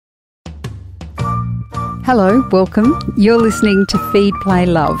Hello, welcome. You're listening to Feed, Play,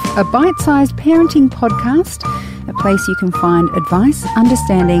 Love, a bite-sized parenting podcast, a place you can find advice,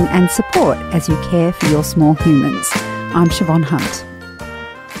 understanding and support as you care for your small humans. I'm Siobhan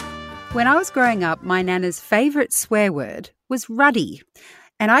Hunt. When I was growing up, my nana's favourite swear word was ruddy.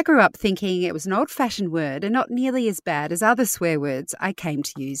 And I grew up thinking it was an old-fashioned word and not nearly as bad as other swear words I came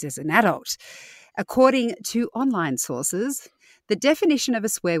to use as an adult. According to online sources, the definition of a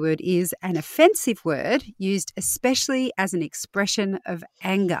swear word is an offensive word used especially as an expression of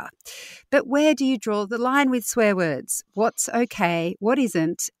anger. But where do you draw the line with swear words? What's okay, what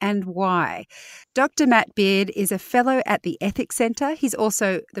isn't, and why? Dr. Matt Beard is a fellow at the Ethics Centre. He's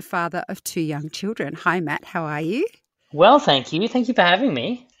also the father of 2 young children. Hi, Matt. How are you? Well, thank you. Thank you for having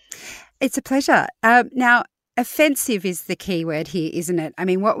me. It's a pleasure. Now, offensive is the key word here, isn't it? I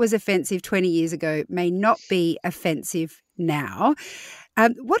mean, what was offensive 20 years ago may not be offensive now.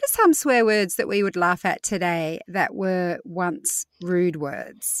 What are some swear words that we would laugh at today that were once rude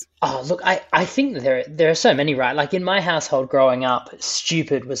words? Oh, look, I think that there are so many, right? Like in my household growing up,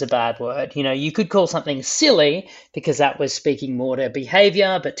 stupid was a bad word. You know, you could call something silly because that was speaking more to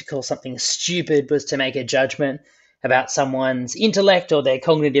behavior, but to call something stupid was to make a judgment about someone's intellect or their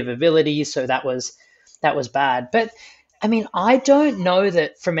cognitive abilities. So that was bad. But I mean, I don't know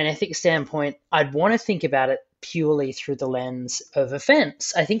that from an ethics standpoint, I'd want to think about it purely through the lens of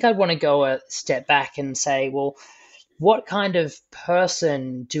offense. I think I'd want to go a step back and say, well, what kind of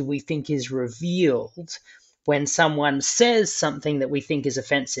person do we think is revealed when someone says something that we think is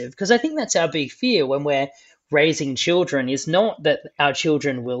offensive? Because I think that's our big fear when we're raising children, is not that our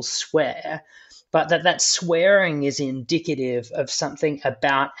children will swear, but that swearing is indicative of something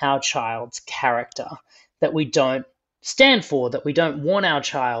about our child's character that we don't stand for, that we don't want our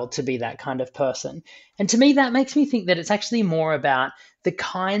child to be that kind of person. And to me, that makes me think that it's actually more about the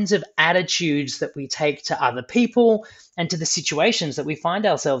kinds of attitudes that we take to other people and to the situations that we find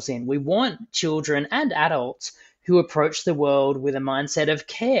ourselves in. We want children and adults who approach the world with a mindset of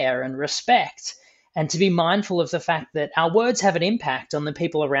care and respect, and to be mindful of the fact that our words have an impact on the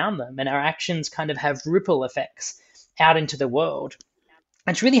people around them and our actions kind of have ripple effects out into the world.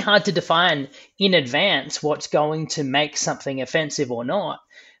 It's really hard to define in advance what's going to make something offensive or not,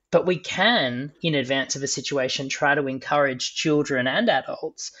 but we can, in advance of a situation, try to encourage children and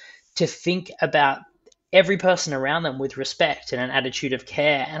adults to think about every person around them with respect and an attitude of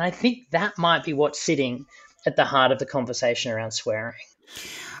care. And I think that might be what's sitting at the heart of the conversation around swearing.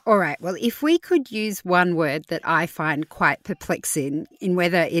 All right. Well, if we could use one word that I find quite perplexing in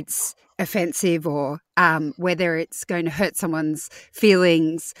whether it's offensive or whether it's going to hurt someone's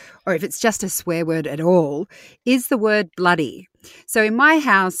feelings or if it's just a swear word at all, is the word bloody. So in my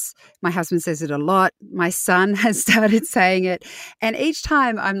house, my husband says it a lot. My son has started saying it. And each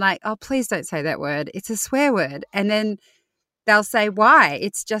time I'm like, oh, please don't say that word. It's a swear word. And then they'll say, why?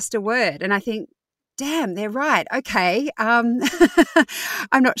 It's just a word. And I think, damn, they're right. Okay. I'm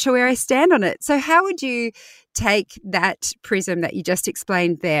not sure where I stand on it. So how would you take that prism that you just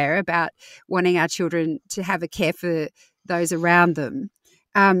explained there about wanting our children to have a care for those around them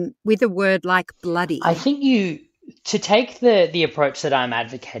with a word like bloody? I think to take the approach that I'm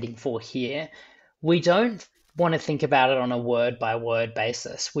advocating for here, we don't want to think about it on a word by word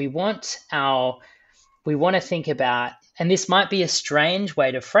basis. We want to think about, and this might be a strange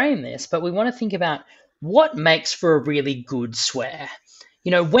way to frame this, but we want to think about what makes for a really good swear. You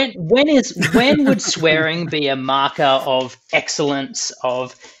know, when would swearing be a marker of excellence,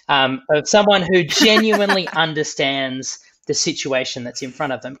 of someone who genuinely understands the situation that's in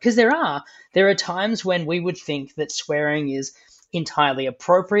front of them? Because there are times when we would think that swearing is entirely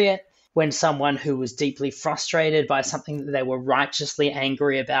appropriate, when someone who was deeply frustrated by something that they were righteously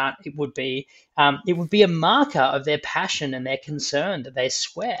angry about, it would be a marker of their passion and their concern that they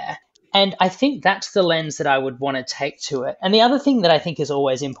swear. And I think that's the lens that I would want to take to it. And the other thing that I think is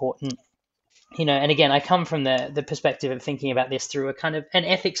always important, you know, and again, I come from the perspective of thinking about this through a kind of an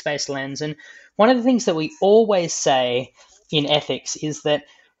ethics-based lens. And one of the things that we always say in ethics is that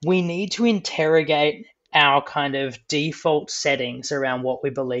we need to interrogate our kind of default settings around what we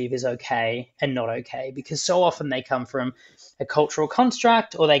believe is okay and not okay, because so often they come from a cultural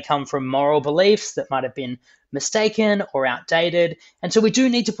construct or they come from moral beliefs that might have been mistaken or outdated. And so we do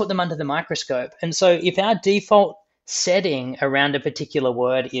need to put them under the microscope. And so if our default setting around a particular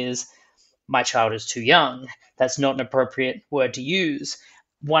word is, my child is too young, that's not an appropriate word to use.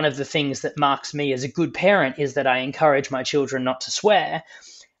 One of the things that marks me as a good parent is that I encourage my children not to swear.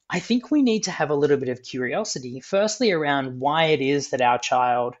 I think we need to have a little bit of curiosity, firstly around why it is that our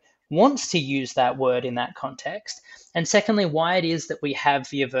child wants to use that word in that context, And secondly, why it is that we have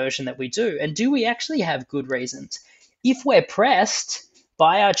the aversion that we do. And do we actually have good reasons? If we're pressed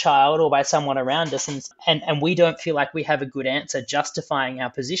by our child or by someone around us and we don't feel like we have a good answer justifying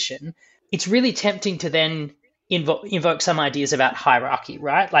our position, it's really tempting to then invoke some ideas about hierarchy,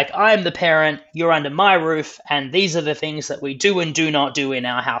 right? Like, I'm the parent, you're under my roof, and these are the things that we do and do not do in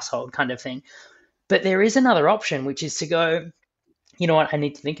our household, kind of thing. But there is another option, which is to go, you know what, I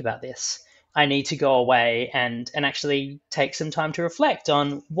need to think about this. I need to go away and actually take some time to reflect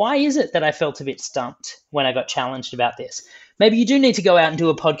on why is it that I felt a bit stumped when I got challenged about this. Maybe you do need to go out and do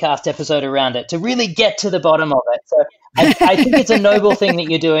a podcast episode around it to really get to the bottom of it. So I think it's a noble thing that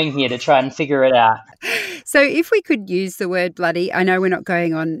you're doing here to try and figure it out. So if we could use the word bloody, I know we're not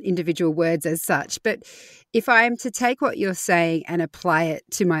going on individual words as such, but if I am to take what you're saying and apply it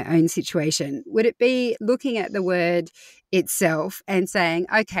to my own situation, would it be looking at the word itself and saying,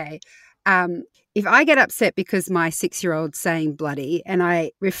 okay, if I get upset because my 6-year-old's saying bloody and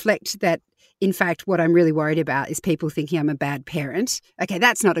I reflect that, in fact, what I'm really worried about is people thinking I'm a bad parent, okay,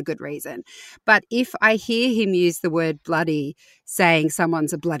 that's not a good reason. But if I hear him use the word bloody saying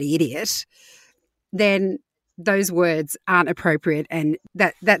someone's a bloody idiot, then those words aren't appropriate, and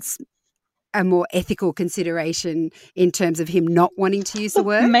that's a more ethical consideration in terms of him not wanting to use the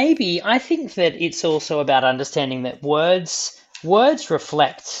word? Maybe. I think that it's also about understanding that words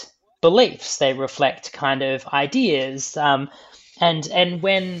reflect beliefs. They reflect kind of ideas. And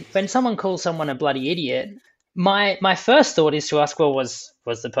when someone calls someone a bloody idiot, my first thought is to ask, well, was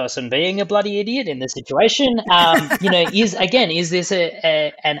the person being a bloody idiot in the situation? Is this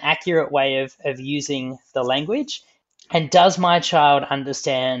an accurate way of using the language? And does my child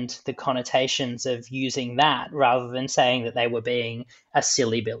understand the connotations of using that rather than saying that they were being a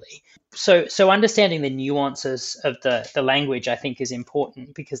silly Billy? So understanding the nuances of the language, I think, is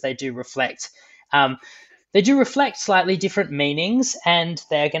important because they do reflect slightly different meanings, and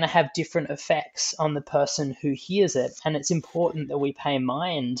they're going to have different effects on the person who hears it. And it's important that we pay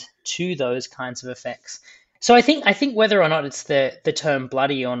mind to those kinds of effects. So I think whether or not it's the term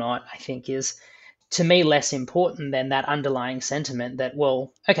bloody or not, I think is, to me, less important than that underlying sentiment that,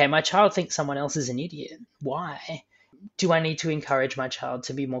 well, okay, my child thinks someone else is an idiot. Why? Do I need to encourage my child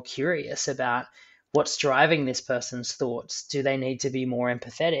to be more curious about what's driving this person's thoughts? Do they need to be more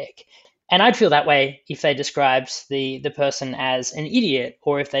empathetic? And I'd feel that way if they described the person as an idiot,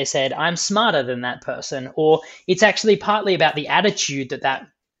 or if they said, I'm smarter than that person, or it's actually partly about the attitude that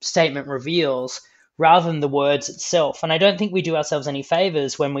statement reveals rather than the words itself. And I don't think we do ourselves any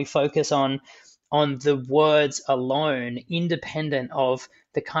favors when we focus on the words alone, independent of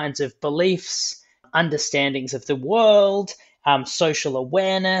the kinds of beliefs, understandings of the world, social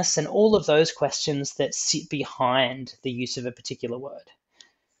awareness, and all of those questions that sit behind the use of a particular word.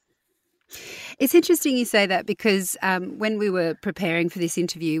 It's interesting you say that because when we were preparing for this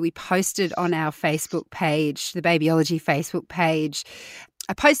interview, we posted on our Facebook page, the Babyology Facebook page,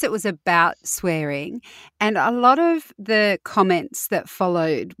 a post that was about swearing, and a lot of the comments that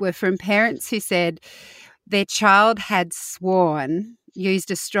followed were from parents who said their child had sworn, used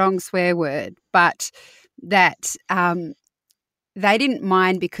a strong swear word, but that they didn't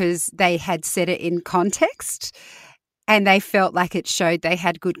mind because they had said it in context and they felt like it showed they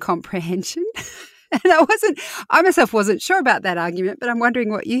had good comprehension. And I myself wasn't sure about that argument, but I'm wondering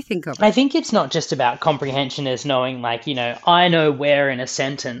what you think of it. I think it's not just about comprehension as knowing, like, I know where in a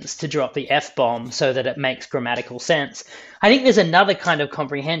sentence to drop the F-bomb so that it makes grammatical sense. I think there's another kind of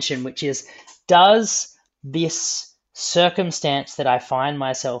comprehension, which is, does this circumstance that I find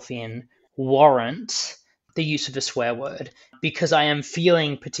myself in warrant the use of a swear word? Because I am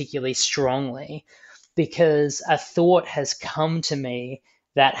feeling particularly strongly, because a thought has come to me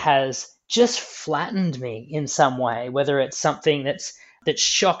that has just flattened me in some way, whether it's something that's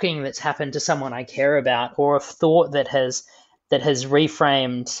shocking that's happened to someone I care about, or a thought that has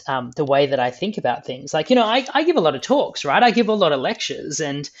reframed the way that I think about things. Like, I give a lot of talks, right? I give a lot of lectures,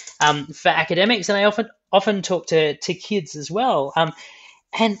 and for academics, and I often talk to kids as well.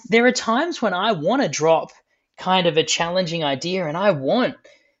 And there are times when I want to drop kind of a challenging idea, and I want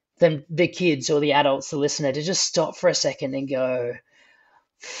the kids or the adults, the listener, to just stop for a second and go,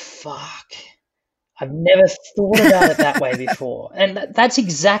 fuck, I've never thought about it that way before. And that's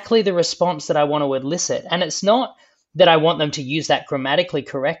exactly the response that I want to elicit. And it's not that I want them to use that grammatically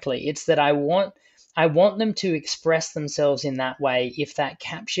correctly. It's that I want them to express themselves in that way if that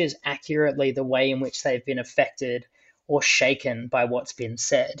captures accurately the way in which they've been affected or shaken by what's been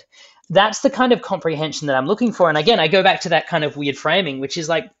said. That's the kind of comprehension that I'm looking for. And again, I go back to that kind of weird framing, which is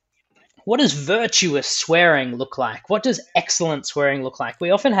like, what does virtuous swearing look like? What does excellent swearing look like? We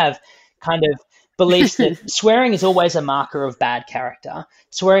often have kind of beliefs that swearing is always a marker of bad character.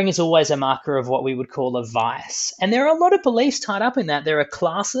 Swearing is always a marker of what we would call a vice. And there are a lot of beliefs tied up in that. There are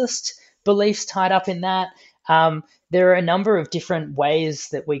classist beliefs tied up in that. There are a number of different ways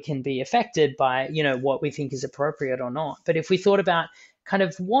that we can be affected by, what we think is appropriate or not. But if we thought about kind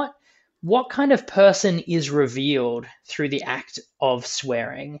of what kind of person is revealed through the act of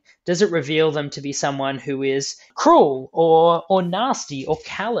swearing? Does it reveal them to be someone who is cruel or nasty or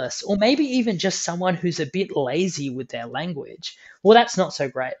callous, or maybe even just someone who's a bit lazy with their language? Well, that's not so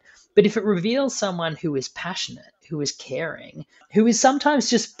great. But if it reveals someone who is passionate, who is caring, who is sometimes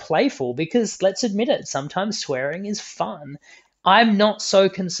just playful, because let's admit it, sometimes swearing is fun, I'm not so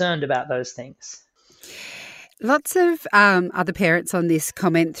concerned about those things. Lots of other parents on this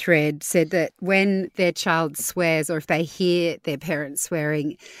comment thread said that when their child swears, or if they hear their parents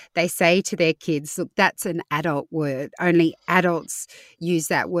swearing, they say to their kids, look, that's an adult word. Only adults use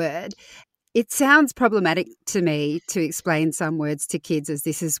that word. It sounds problematic to me to explain some words to kids as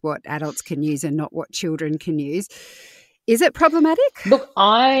this is what adults can use and not what children can use. Is it problematic? Look,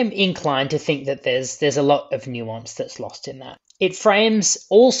 I'm inclined to think that there's a lot of nuance that's lost in that. It frames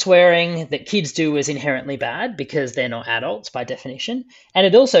all swearing that kids do as inherently bad because they're not adults by definition. And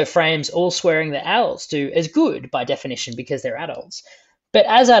it also frames all swearing that adults do as good by definition because they're adults. But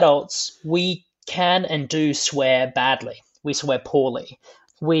as adults, we can and do swear badly. We swear poorly.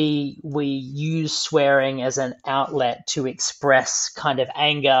 We use swearing as an outlet to express kind of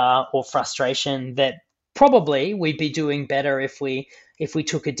anger or frustration that probably we'd be doing better if we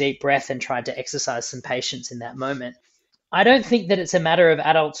took a deep breath and tried to exercise some patience in that moment. I don't think that it's a matter of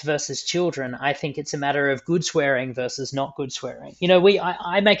adults versus children. I think it's a matter of good swearing versus not good swearing.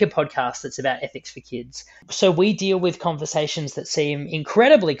 I make a podcast that's about ethics for kids. So we deal with conversations that seem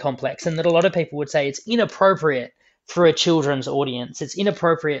incredibly complex and that a lot of people would say it's inappropriate for a children's audience. It's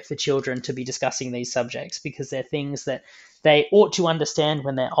inappropriate for children to be discussing these subjects because they're things that they ought to understand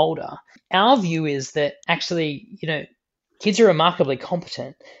when they're older. Our view is that actually, kids are remarkably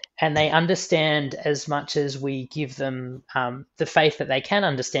competent and they understand as much as we give them the faith that they can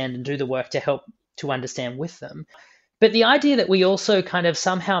understand and do the work to help to understand with them. But the idea that we also kind of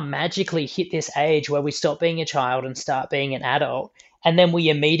somehow magically hit this age where we stop being a child and start being an adult, and then we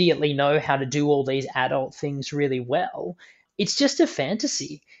immediately know how to do all these adult things really well, it's just a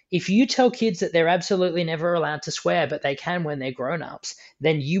fantasy. If you tell kids that they're absolutely never allowed to swear, but they can when they're grown-ups,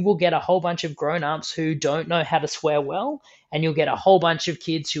 then you will get a whole bunch of grown-ups who don't know how to swear well, and you'll get a whole bunch of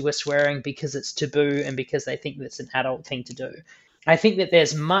kids who are swearing because it's taboo and because they think that's an adult thing to do. I think that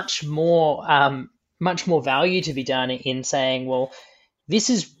there's much more value to be done in saying, well,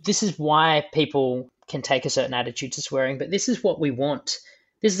 this is why people can take a certain attitude to swearing, but this is what we want.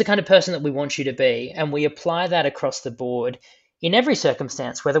 This is the kind of person that we want you to be. And we apply that across the board in every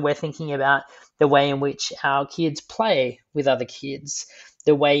circumstance, whether we're thinking about the way in which our kids play with other kids,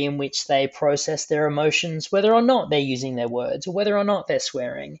 the way in which they process their emotions, whether or not they're using their words or whether or not they're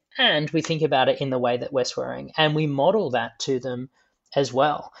swearing. And we think about it in the way that we're swearing and we model that to them as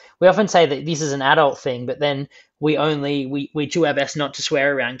well. We often say that this is an adult thing, but then we do our best not to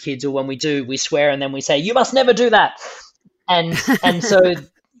swear around kids, or when we do, we swear and then we say, you must never do that. And so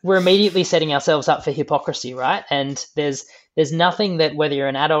we're immediately setting ourselves up for hypocrisy, right? And there's nothing that, whether you're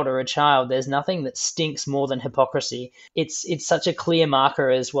an adult or a child, there's nothing that stinks more than hypocrisy. It's such a clear marker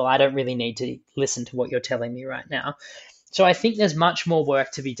as, well, I don't really need to listen to what you're telling me right now. So I think there's much more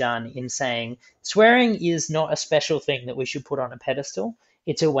work to be done in saying swearing is not a special thing that we should put on a pedestal.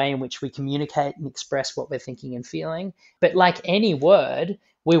 It's a way in which we communicate and express what we're thinking and feeling. But like any word,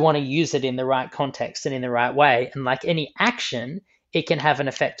 we want to use it in the right context and in the right way. And like any action, it can have an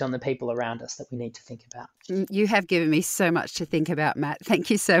effect on the people around us that we need to think about. You have given me so much to think about, Matt. Thank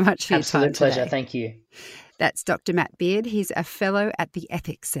you so much for your time today. Absolute pleasure. Thank you. That's Dr. Matt Beard. He's a fellow at the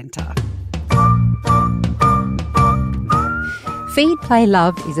Ethics Centre. Feed, Play,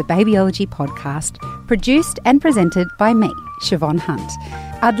 Love is a babyology podcast produced and presented by me, Siobhan Hunt.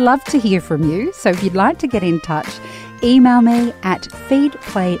 I'd love to hear from you, so if you'd like to get in touch, email me at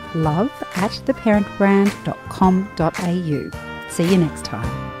feedplaylove@theparentbrand.com.au. See you next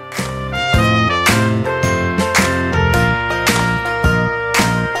time.